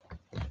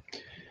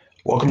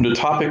Welcome to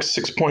topic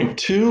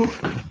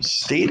 6.2,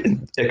 state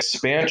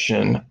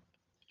expansion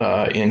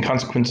and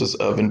consequences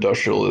of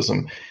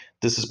industrialism.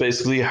 This is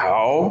basically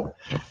how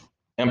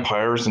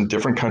empires in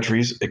different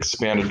countries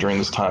expanded during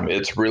this time.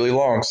 It's really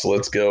long, so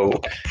let's go.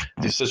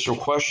 The essential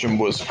question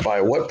was,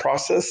 by what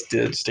process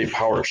did state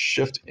power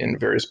shift in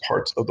various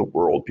parts of the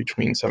world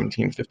between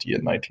 1750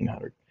 and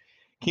 1900?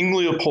 King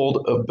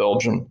Leopold of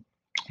Belgium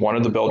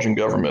wanted the Belgian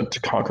government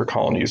to conquer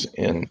colonies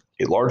in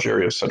a large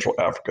area of Central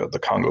Africa, the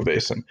Congo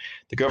Basin.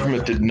 The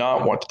government did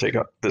not want to take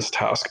up this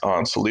task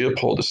on, so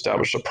Leopold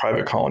established a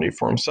private colony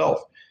for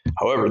himself.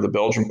 However, the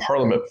Belgian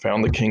parliament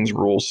found the king's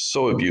rules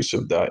so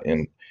abusive that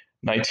in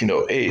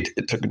 1908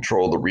 it took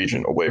control of the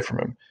region away from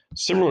him.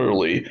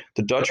 Similarly,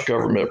 the Dutch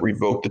government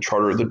revoked the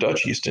charter of the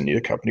Dutch East India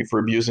Company for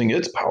abusing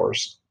its power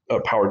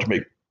to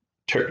make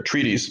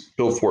treaties,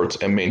 build forts,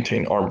 and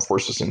maintain armed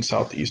forces in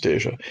Southeast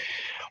Asia.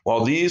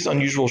 While these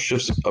unusual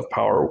shifts of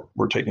power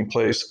were taking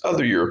place,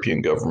 other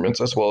European governments,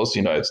 as well as the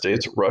United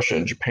States, Russia,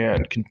 and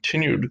Japan,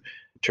 continued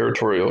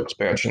territorial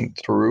expansion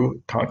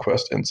through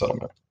conquest and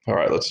settlement. All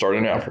right, let's start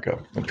in Africa.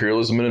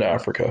 Imperialism in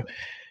Africa.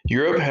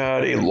 Europe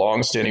had a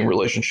long-standing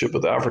relationship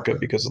with Africa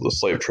because of the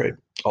slave trade.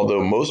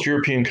 Although most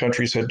European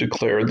countries had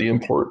declared the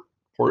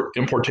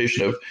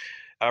importation of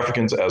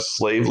Africans as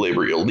slave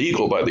labor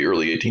illegal by the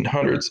early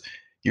 1800s,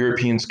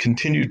 Europeans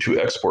continued to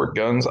export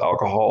guns,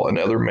 alcohol, and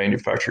other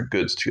manufactured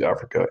goods to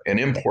Africa and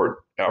import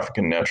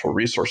African natural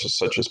resources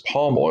such as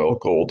palm oil,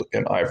 gold,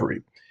 and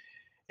ivory.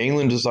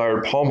 England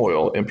desired palm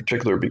oil in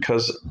particular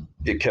because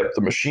it kept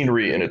the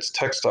machinery in its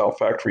textile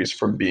factories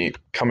from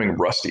becoming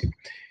rusty.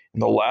 In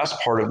the last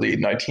part of the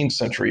 19th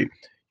century,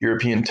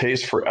 European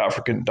taste for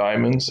African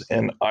diamonds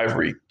and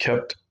ivory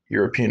kept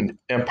European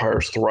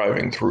empires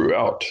thriving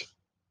throughout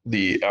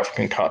the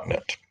African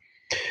continent.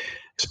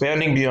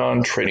 Expanding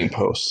beyond trading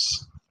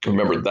posts.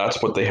 Remember,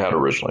 that's what they had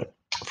originally.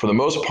 For the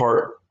most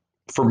part,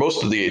 for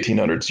most of the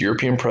 1800s,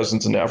 European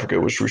presence in Africa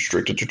was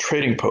restricted to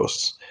trading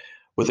posts,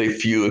 with a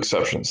few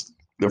exceptions.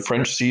 The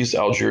French seized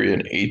Algeria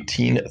in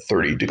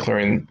 1830,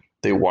 declaring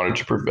they wanted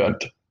to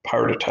prevent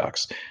pirate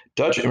attacks.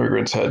 Dutch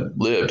immigrants had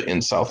lived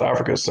in South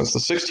Africa since the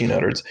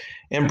 1600s,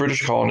 and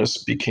British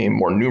colonists became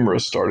more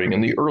numerous starting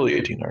in the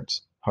early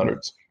 1800s.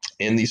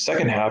 In the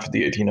second half of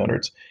the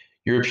 1800s,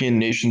 European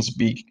nations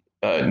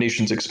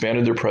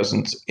expanded their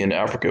presence in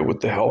Africa with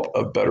the help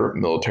of better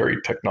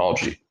military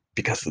technology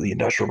because of the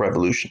Industrial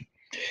Revolution.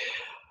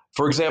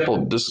 For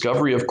example,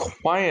 discovery of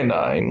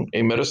quinine,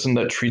 a medicine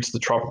that treats the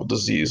tropical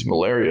disease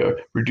malaria,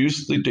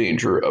 reduced the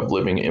danger of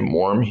living in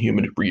warm,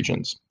 humid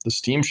regions. The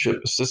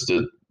steamship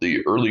assisted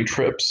the early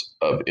trips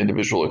of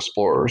individual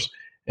explorers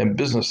and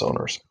business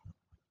owners.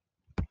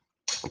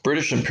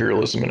 British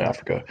imperialism in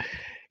Africa.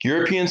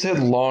 Europeans had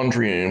long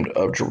dreamed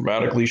of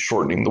dramatically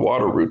shortening the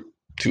water route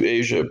to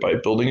Asia by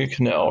building a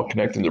canal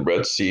connecting the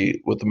Red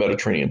Sea with the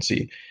Mediterranean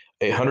Sea.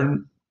 A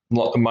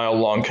 100-mile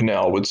long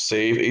canal would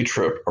save a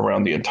trip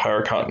around the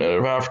entire continent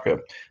of Africa.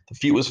 The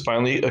feat was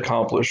finally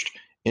accomplished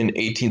in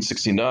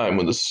 1869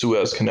 when the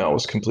Suez Canal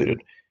was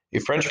completed. A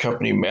French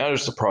company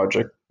managed the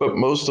project, but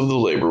most of the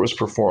labor was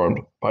performed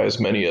by as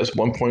many as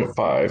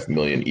 1.5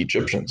 million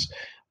Egyptians.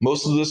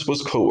 Most of this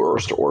was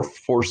coerced or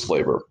forced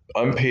labor,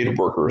 unpaid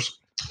workers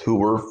who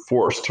were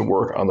forced to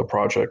work on the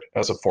project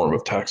as a form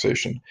of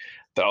taxation.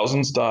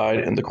 Thousands died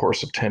in the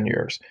course of 10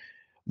 years.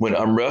 When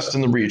unrest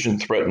in the region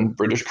threatened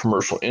British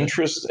commercial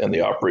interests and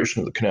the operation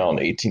of the canal in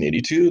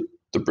 1882,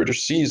 the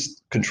British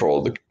seized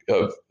control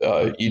of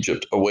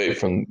Egypt away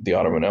from the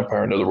Ottoman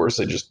Empire. In other words,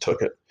 they just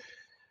took it.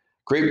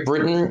 Great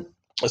Britain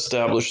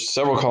established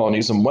several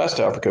colonies in West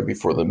Africa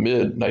before the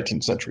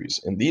mid-19th centuries.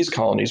 In these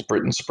colonies,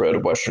 Britain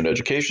spread Western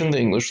education, the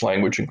English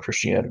language, and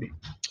Christianity.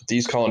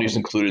 These colonies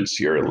included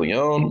Sierra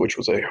Leone, which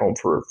was a home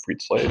for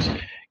freed slaves,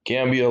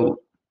 Gambia,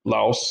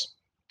 Laos,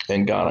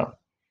 and Ghana.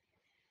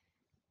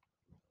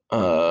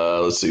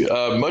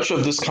 Much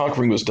of this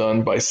conquering was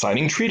done by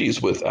signing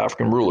treaties with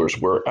African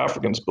rulers where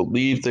Africans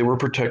believed they were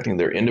protecting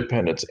their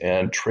independence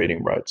and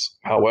trading rights.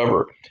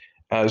 However,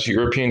 as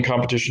European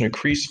competition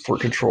increased for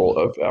control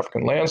of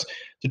African lands,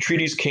 the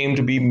treaties came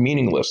to be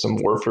meaningless and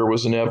warfare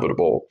was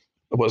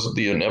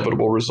the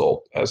inevitable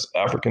result as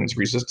Africans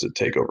resisted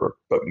takeover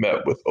but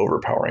met with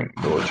overpowering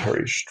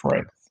military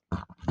strength.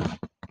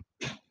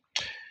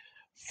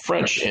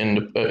 French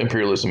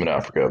imperialism in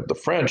Africa. The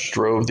French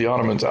drove the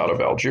Ottomans out of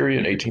Algeria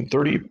in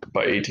 1830.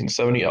 By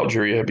 1870,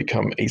 Algeria had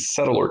become a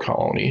settler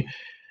colony,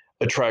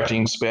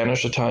 attracting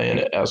Spanish,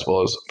 Italian, as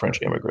well as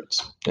French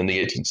immigrants. In the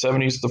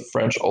 1870s, the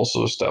French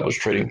also established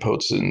trading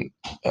posts in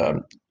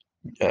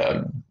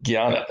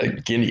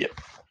Guinea,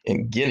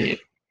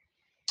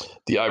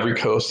 the Ivory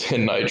Coast,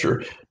 and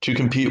Niger to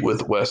compete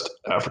with West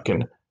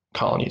African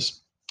colonies.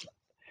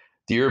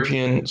 The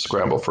European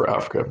scramble for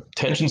Africa.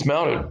 Tensions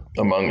mounted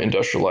among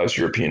industrialized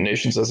European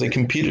nations as they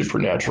competed for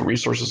natural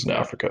resources in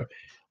Africa.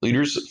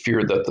 Leaders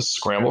feared that the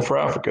scramble for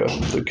Africa,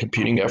 the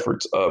competing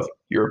efforts of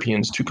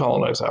Europeans to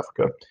colonize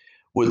Africa,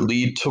 would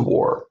lead to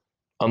war.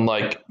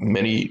 Unlike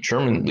many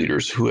German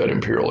leaders who had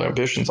imperial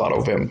ambitions,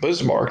 Otto von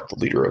Bismarck, the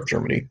leader of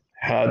Germany,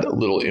 had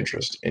little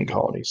interest in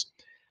colonies.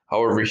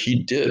 However, he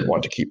did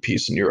want to keep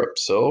peace in Europe,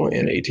 so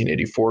in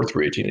 1884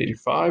 through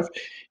 1885,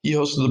 he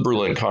hosted the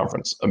Berlin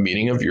Conference, a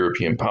meeting of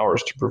European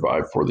powers to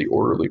provide for the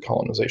orderly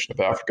colonization of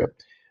Africa.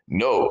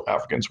 No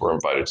Africans were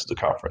invited to the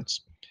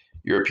conference.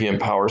 European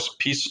powers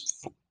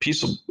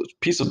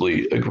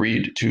peaceably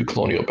agreed to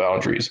colonial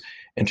boundaries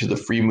and to the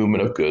free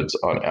movement of goods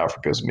on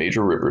Africa's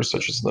major rivers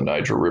such as the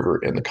Niger River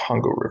and the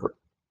Congo River.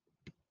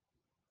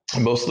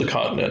 In most of the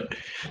continent,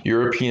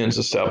 Europeans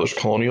established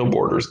colonial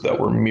borders that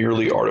were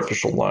merely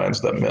artificial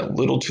lines that meant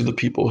little to the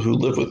people who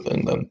lived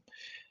within them.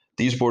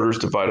 These borders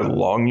divided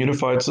long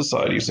unified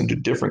societies into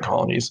different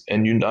colonies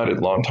and united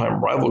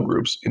longtime rival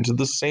groups into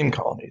the same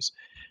colonies.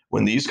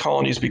 When these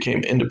colonies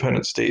became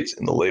independent states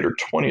in the later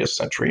 20th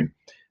century,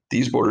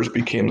 these borders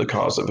became the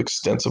cause of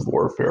extensive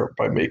warfare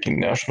by making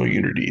national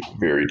unity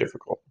very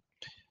difficult.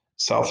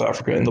 South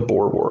Africa and the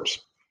Boer Wars.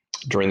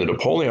 During the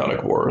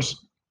Napoleonic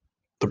Wars,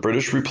 the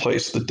British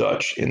replaced the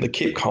Dutch in the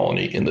Cape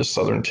Colony in the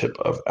southern tip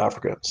of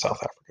Africa,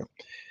 South Africa.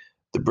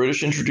 The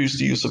British introduced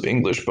the use of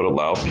English but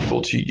allowed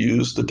people to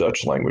use the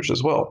Dutch language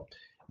as well.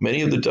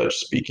 Many of the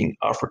Dutch-speaking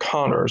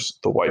Afrikaners,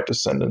 the white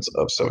descendants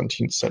of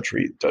 17th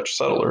century Dutch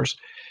settlers,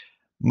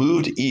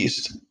 moved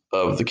east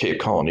of the Cape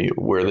Colony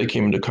where they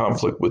came into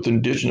conflict with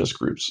indigenous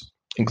groups,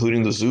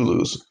 including the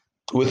Zulus,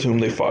 with whom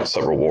they fought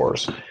several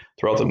wars.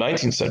 Throughout the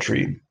 19th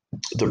century,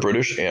 the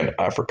British and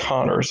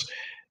Afrikaners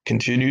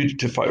continued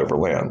to fight over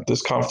land.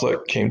 This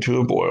conflict came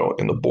to a boil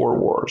in the Boer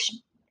Wars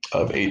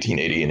of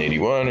 1880 and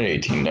 81 and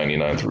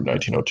 1899 through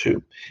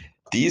 1902.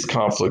 These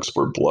conflicts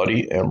were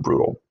bloody and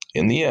brutal.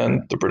 In the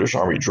end, the British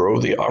Army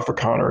drove the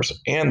Afrikaners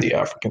and the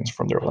Africans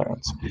from their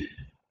lands.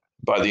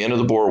 By the end of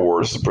the Boer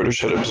Wars, the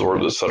British had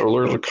absorbed the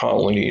settler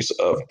colonies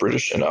of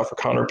British and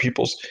Afrikaner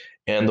peoples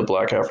and the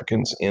black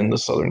Africans in the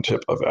southern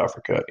tip of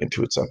Africa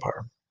into its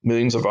empire.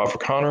 Millions of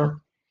Afrikaner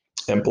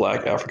and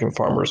black African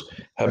farmers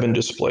have been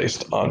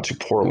displaced onto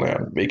poor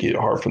land, making it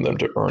hard for them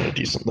to earn a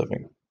decent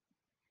living.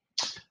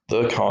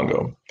 The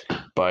Congo.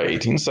 By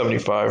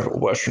 1875,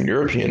 Western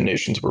European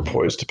nations were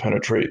poised to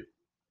penetrate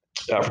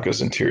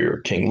Africa's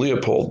interior. King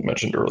Leopold,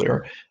 mentioned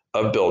earlier,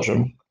 of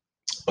Belgium,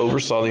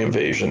 oversaw the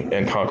invasion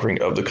and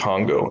conquering of the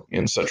Congo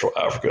in Central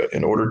Africa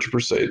in order to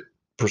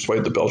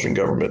persuade the Belgian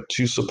government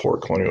to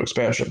support colonial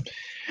expansion.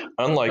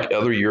 Unlike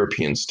other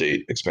European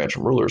state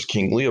expansion rulers,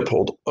 King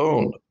Leopold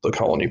owned the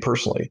colony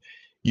personally,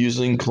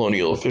 using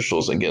colonial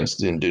officials against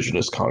the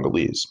indigenous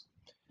Congolese.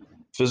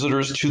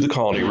 Visitors to the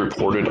colony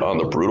reported on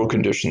the brutal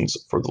conditions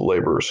for the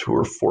laborers who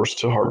were forced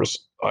to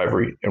harvest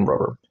ivory and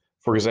rubber.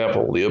 For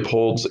example,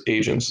 Leopold's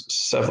agents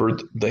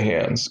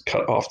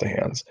cut off the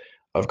hands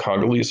of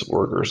Congolese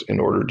workers in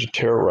order to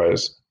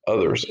terrorize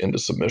others into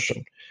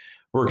submission.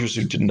 Workers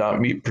who did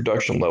not meet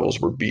production levels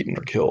were beaten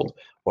or killed,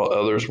 while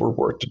others were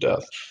worked to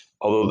death.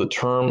 Although the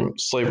term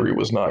slavery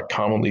was not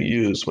commonly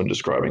used when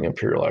describing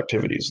imperial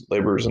activities,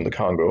 laborers in the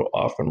Congo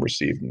often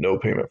received no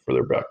payment for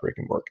their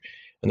backbreaking work,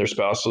 and their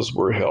spouses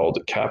were held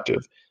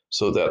captive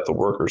so that the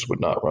workers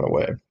would not run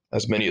away.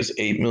 As many as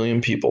 8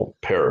 million people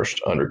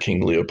perished under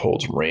King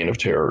Leopold's reign of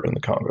terror in the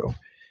Congo.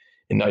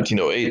 In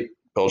 1908,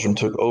 Belgium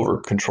took over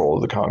control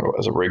of the Congo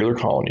as a regular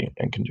colony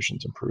and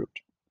conditions improved.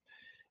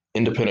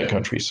 Independent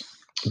countries.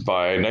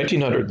 By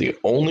 1900, the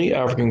only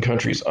African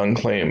countries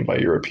unclaimed by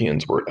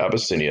Europeans were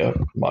Abyssinia,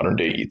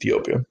 modern-day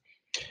Ethiopia,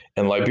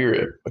 and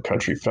Liberia, a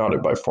country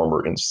founded by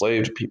former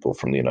enslaved people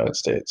from the United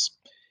States.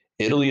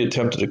 Italy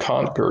attempted to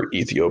conquer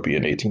Ethiopia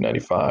in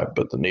 1895,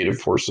 but the native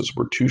forces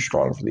were too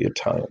strong for the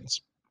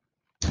Italians.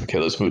 Okay,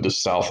 let's move to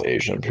South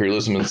Asia.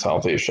 Imperialism in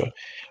South Asia.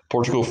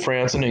 Portugal,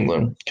 France, and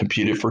England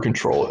competed for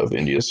control of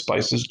India's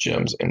spices,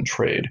 gems, and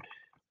trade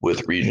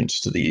with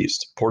regions to the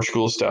east.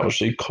 Portugal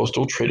established a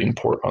coastal trading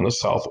port on the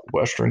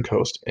southwestern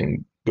coast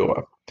in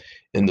Goa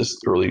in the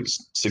early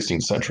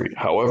 16th century.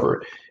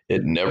 However,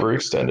 it never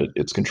extended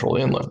its control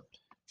inland.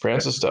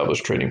 France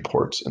established trading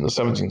ports in the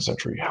 17th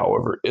century.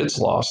 However, its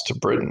loss to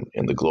Britain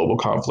in the global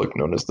conflict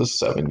known as the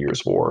 7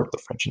 Years' War, the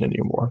French and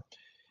Indian War,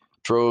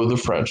 drove the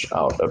French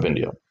out of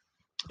India.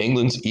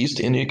 England's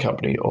East India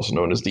Company, also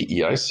known as the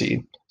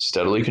EIC,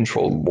 steadily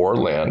controlled more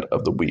land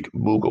of the weak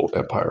Mughal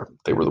Empire.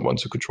 They were the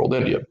ones who controlled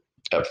India.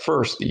 At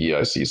first, the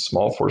EIC's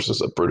small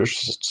forces of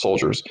British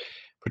soldiers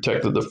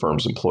protected the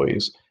firm's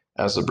employees.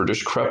 As the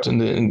British crept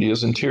into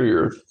India's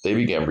interior, they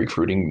began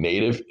recruiting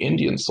native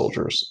Indian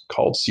soldiers,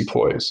 called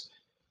sepoys,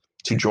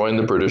 to join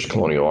the British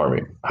colonial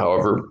army.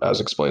 However,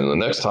 as explained in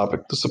the next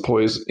topic, the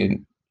sepoys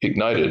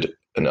ignited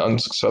an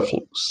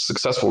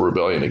unsuccessful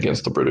rebellion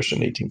against the British in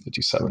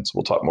 1857. So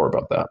we'll talk more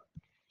about that.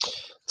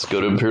 Let's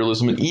go to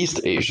imperialism in East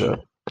Asia.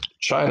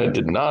 China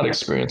did not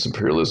experience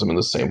imperialism in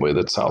the same way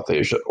that South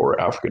Asia or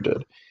Africa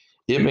did.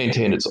 It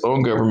maintained its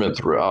own government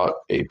throughout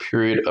a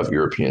period of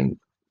European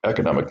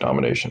economic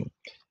domination.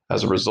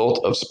 As a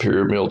result of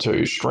superior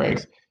military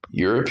strength,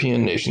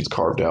 European nations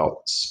carved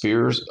out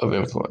spheres of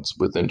influence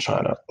within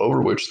China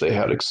over which they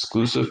had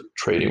exclusive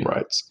trading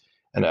rights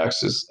and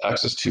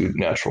access to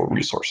natural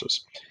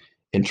resources.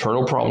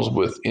 Internal problems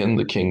within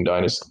the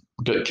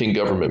Qing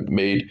government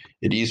made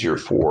it easier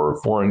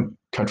for foreign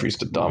countries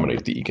to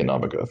dominate the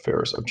economic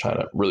affairs of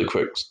China. Really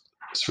quick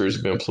spheres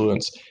of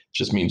influence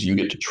just means you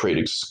get to trade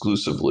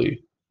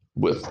exclusively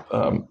with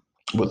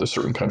a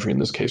certain country, in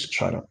this case,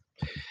 China.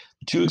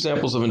 Two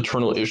examples of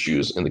internal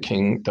issues in the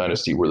Qing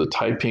dynasty were the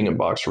Taiping and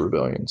Boxer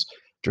rebellions.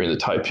 During the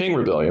Taiping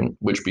Rebellion,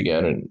 which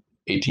began in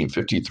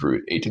 1850 through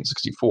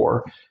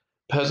 1864,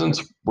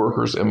 peasants,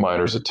 workers, and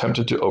miners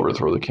attempted to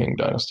overthrow the Qing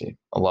dynasty.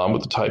 Along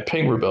with the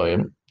Taiping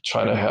Rebellion,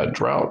 China had a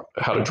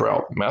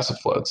drought, massive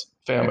floods,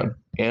 famine,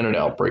 and an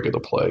outbreak of the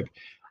plague.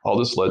 All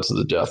this led to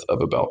the death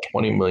of about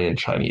 20 million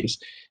Chinese.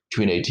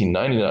 Between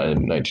 1899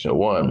 and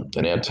 1901,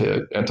 an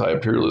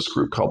anti-imperialist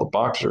group called the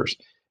Boxers,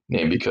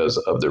 named because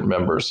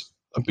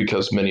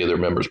many of their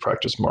members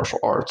practiced martial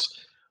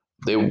arts,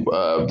 they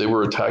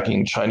were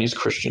attacking Chinese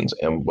Christians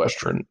and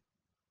Western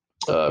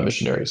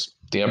missionaries.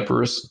 The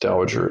Empress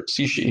Dowager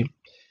Cixi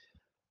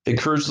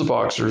encouraged the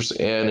Boxers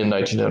and in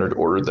 1900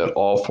 ordered that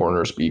all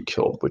foreigners be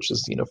killed, which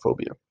is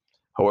xenophobia.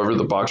 However,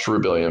 the Boxer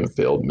Rebellion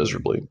failed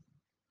miserably.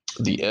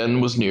 The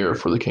end was near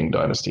for the Qing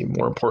dynasty.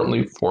 More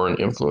importantly, foreign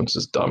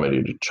influences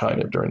dominated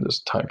China during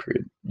this time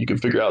period. You can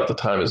figure out the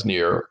time is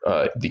near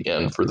the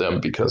end for them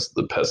because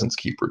the peasants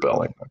keep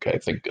rebelling. Okay,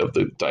 think of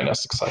the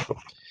dynastic cycle.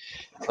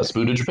 Let's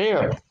move to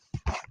Japan.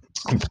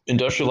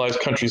 Industrialized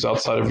countries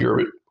outside of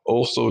Europe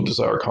also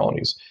desire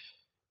colonies.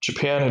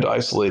 Japan had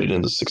isolated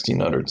in the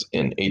 1600s.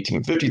 In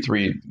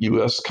 1853,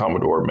 U.S.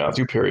 Commodore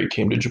Matthew Perry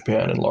came to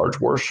Japan in large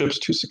warships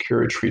to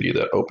secure a treaty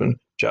that opened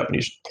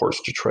Japanese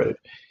ports to trade.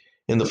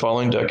 In the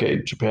following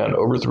decade, Japan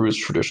overthrew its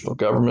traditional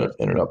government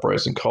in an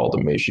uprising called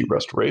the Meiji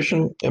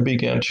Restoration and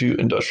began to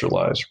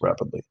industrialize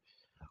rapidly,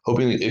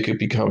 hoping it could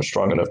become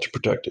strong enough to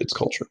protect its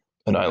culture.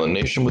 An island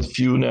nation with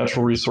few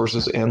natural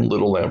resources and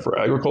little land for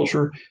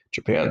agriculture,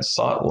 Japan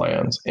sought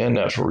lands and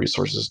natural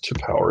resources to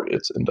power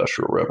its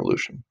industrial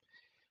revolution.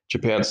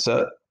 Japan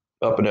set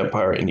up an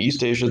empire in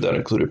East Asia that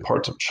included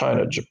parts of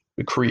China,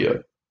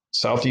 Korea,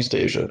 Southeast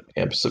Asia,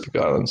 and Pacific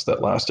Islands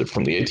that lasted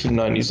from the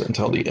 1890s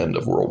until the end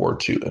of World War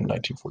II in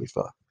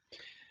 1945.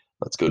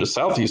 Let's go to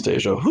Southeast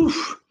Asia.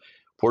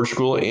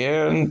 Portugal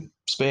and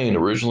Spain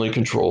originally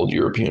controlled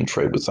European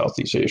trade with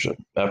Southeast Asia.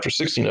 After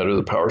 1600,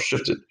 the power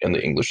shifted, and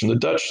the English and the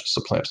Dutch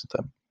supplanted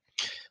them.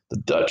 The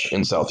Dutch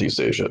in Southeast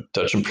Asia.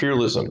 Dutch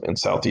imperialism in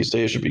Southeast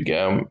Asia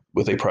began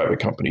with a private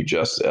company,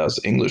 just as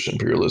English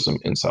imperialism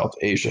in South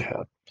Asia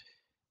had,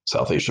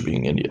 South Asia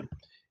being India.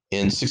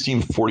 In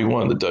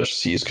 1641, the Dutch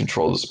seized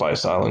control of the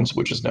Spice Islands,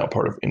 which is now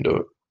part of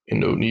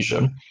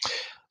Indonesia,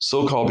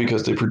 so-called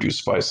because they produced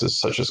spices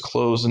such as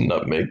cloves and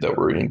nutmeg that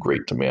were in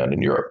great demand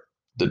in Europe.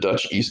 The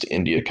Dutch East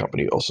India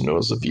Company, also known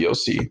as the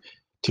VOC,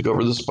 took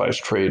over the spice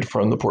trade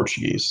from the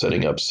Portuguese,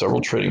 setting up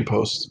several trading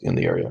posts in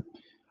the area.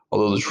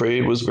 Although the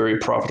trade was very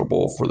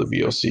profitable for the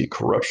VOC,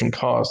 corruption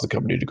caused the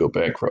company to go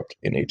bankrupt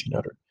in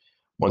 1800.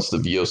 Once the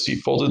VOC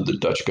folded, the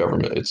Dutch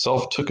government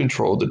itself took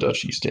control of the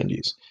Dutch East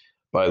Indies.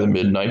 By the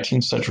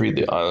mid-19th century,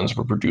 the islands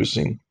were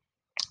producing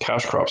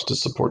cash crops to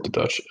support the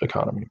Dutch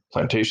economy.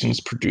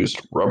 Plantations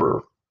produced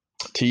rubber,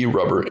 tea,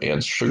 rubber,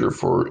 and sugar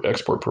for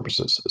export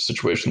purposes, a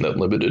situation that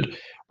limited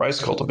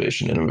rice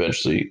cultivation and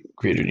eventually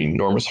created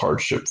enormous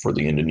hardship for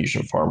the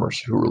Indonesian farmers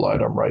who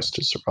relied on rice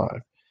to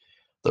survive.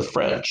 The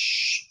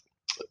French,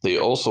 they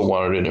also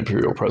wanted an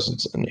imperial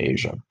presence in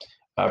Asia.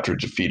 After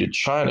defeated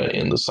China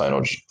in the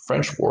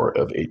Sino-French War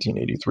of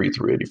 1883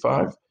 through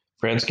 85,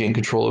 France gained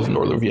control of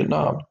northern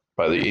Vietnam.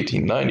 By the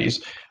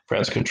 1890s,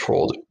 France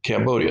controlled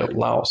Cambodia,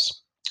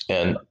 Laos,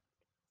 and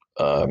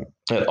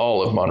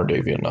all of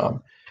modern-day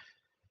Vietnam.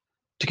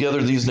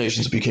 Together, these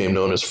nations became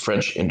known as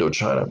French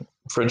Indochina.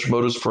 French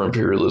motives for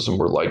imperialism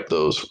were like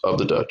those of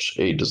the Dutch,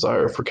 a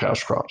desire for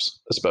cash crops,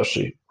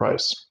 especially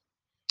rice.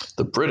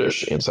 The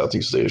British in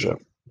Southeast Asia.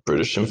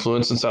 British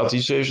influence in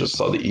Southeast Asia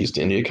saw the East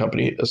India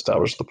Company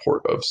establish the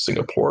port of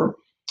Singapore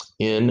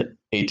in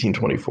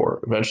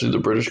 1824. Eventually, the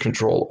British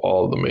controlled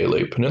all of the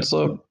Malay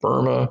Peninsula,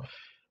 Burma,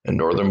 and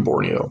northern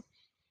Borneo.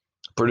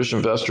 British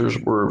investors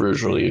were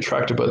originally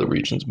attracted by the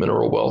region's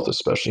mineral wealth,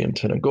 especially in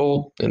tin and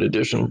gold. In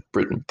addition,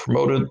 Britain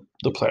promoted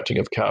the planting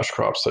of cash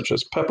crops such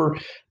as pepper,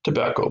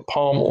 tobacco,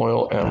 palm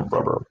oil, and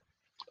rubber.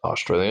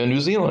 Australia and New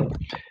Zealand.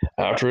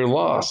 After the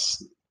loss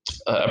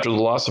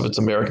of its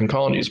American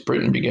colonies,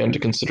 Britain began to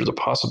consider the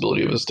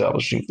possibility of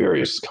establishing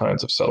various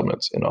kinds of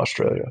settlements in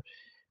Australia.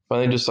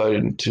 Finally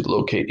decided to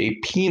locate a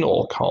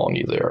penal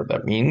colony there.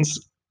 That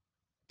means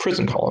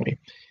prison colony.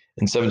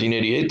 In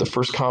 1788, the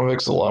first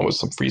convicts, along with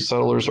some free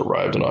settlers,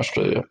 arrived in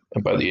Australia,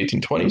 and by the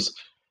 1820s,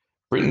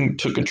 Britain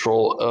took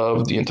control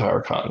of the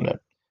entire continent.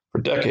 For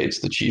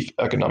decades, the chief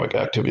economic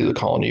activity of the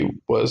colony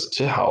was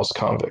to house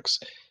convicts.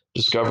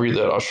 The discovery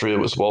that Australia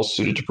was well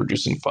suited to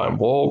producing fine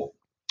wool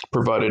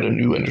provided a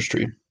new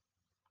industry.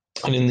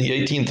 And in the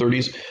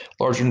 1830s,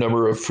 a larger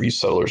number of free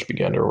settlers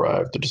began to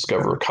arrive. The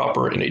discovery of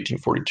copper in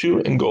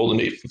 1842 and gold in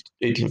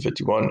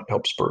 1851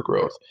 helped spur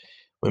growth.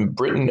 When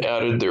Britain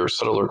added their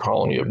settler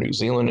colony of New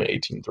Zealand in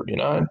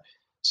 1839,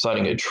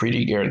 signing a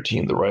treaty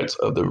guaranteeing the rights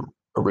of the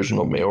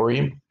original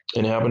Maori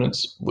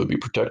inhabitants would be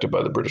protected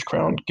by the British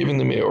Crown, giving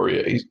the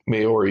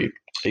Maori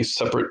a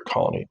separate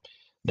colony.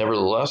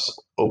 Nevertheless,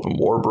 open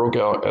war broke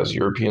out as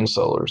European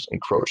settlers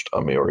encroached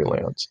on Maori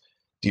lands.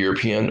 The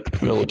European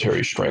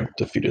military strength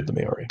defeated the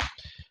Maori.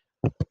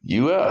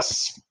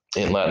 U.S.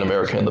 in Latin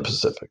America and the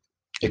Pacific.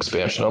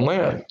 Expansion on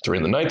land.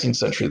 During the 19th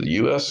century, the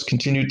U.S.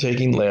 continued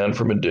taking land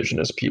from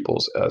indigenous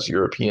peoples as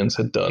Europeans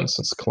had done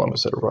since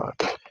Columbus had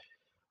arrived.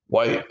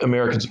 White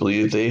Americans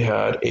believed they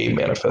had a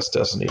manifest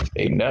destiny,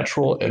 a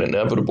natural and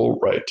inevitable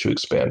right to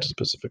expand to the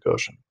Pacific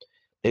Ocean.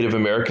 Native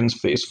Americans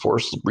faced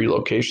forced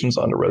relocations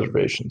onto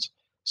reservations.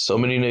 So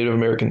many Native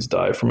Americans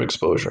died from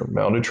exposure,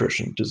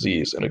 malnutrition,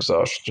 disease, and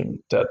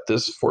exhaustion that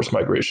this forced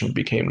migration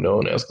became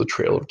known as the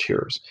Trail of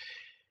Tears.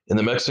 In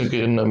the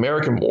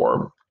Mexican-American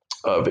War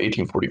of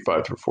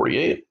 1845 through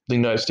 48, the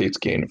United States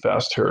gained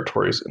vast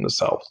territories in the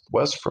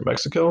southwest from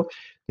Mexico.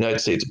 The United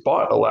States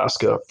bought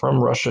Alaska from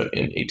Russia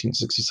in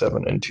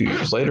 1867, and 2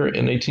 years later,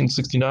 in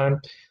 1869,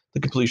 the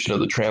completion of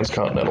the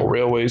Transcontinental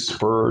Railway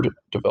spurred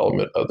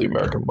development of the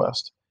American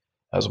West,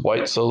 as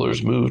white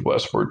settlers moved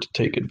westward to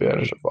take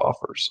advantage of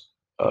offers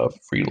of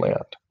free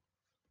land.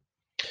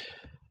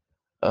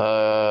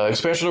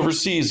 Expansion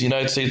overseas. The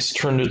United States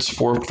turned its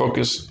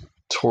focus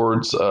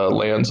towards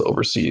lands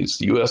overseas.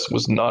 The U.S.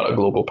 was not a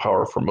global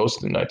power for most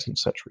of the 19th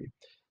century.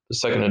 The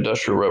Second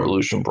Industrial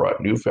Revolution brought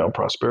newfound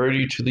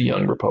prosperity to the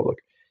young republic.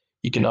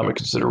 Economic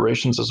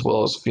considerations, as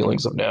well as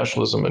feelings of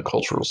nationalism and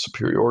cultural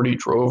superiority,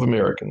 drove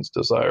Americans'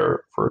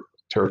 desire for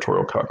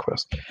territorial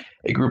conquest.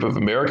 A group of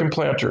American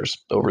planters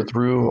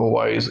overthrew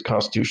Hawaii's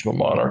constitutional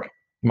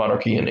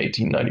monarchy in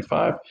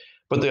 1895,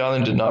 but the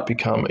island did not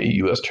become a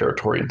U.S.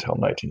 territory until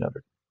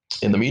 1900.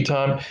 In the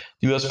meantime,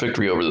 the U.S.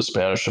 victory in the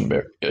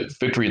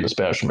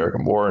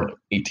Spanish-American War in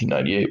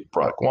 1898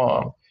 brought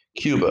Guam,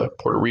 Cuba,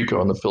 Puerto Rico,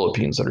 and the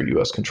Philippines under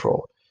U.S.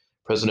 control.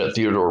 President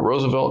Theodore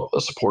Roosevelt,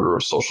 a supporter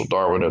of social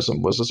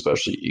Darwinism, was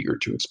especially eager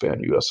to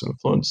expand U.S.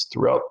 influence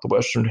throughout the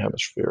Western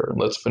Hemisphere. And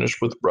let's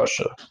finish with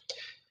Russia.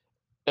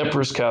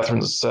 Empress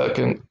Catherine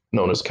II,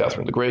 known as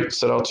Catherine the Great,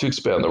 set out to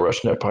expand the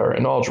Russian Empire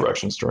in all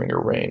directions during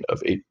her reign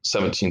of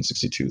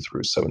 1762 through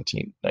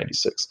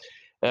 1796,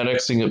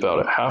 annexing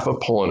about half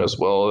of Poland as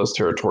well as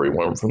territory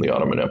won from the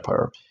Ottoman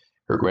Empire.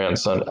 Her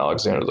grandson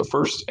Alexander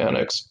I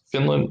annexed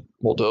Finland,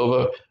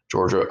 Moldova,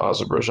 Georgia,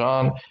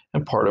 Azerbaijan,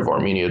 and part of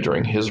Armenia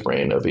during his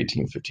reign of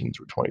 1815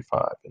 through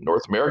 25. In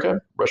North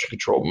America, Russia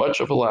controlled much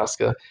of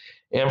Alaska,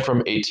 and from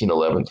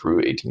 1811 through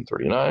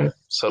 1839,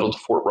 settled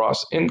Fort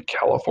Ross in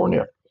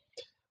California.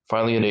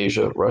 Finally, in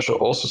Asia, Russia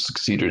also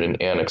succeeded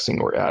in annexing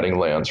or adding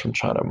lands from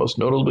China, most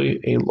notably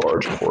a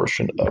large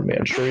portion of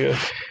Manchuria.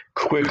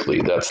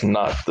 Quickly, that's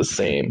not the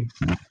same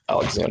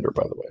Alexander,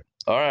 by the way.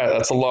 All right,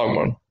 that's a long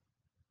one.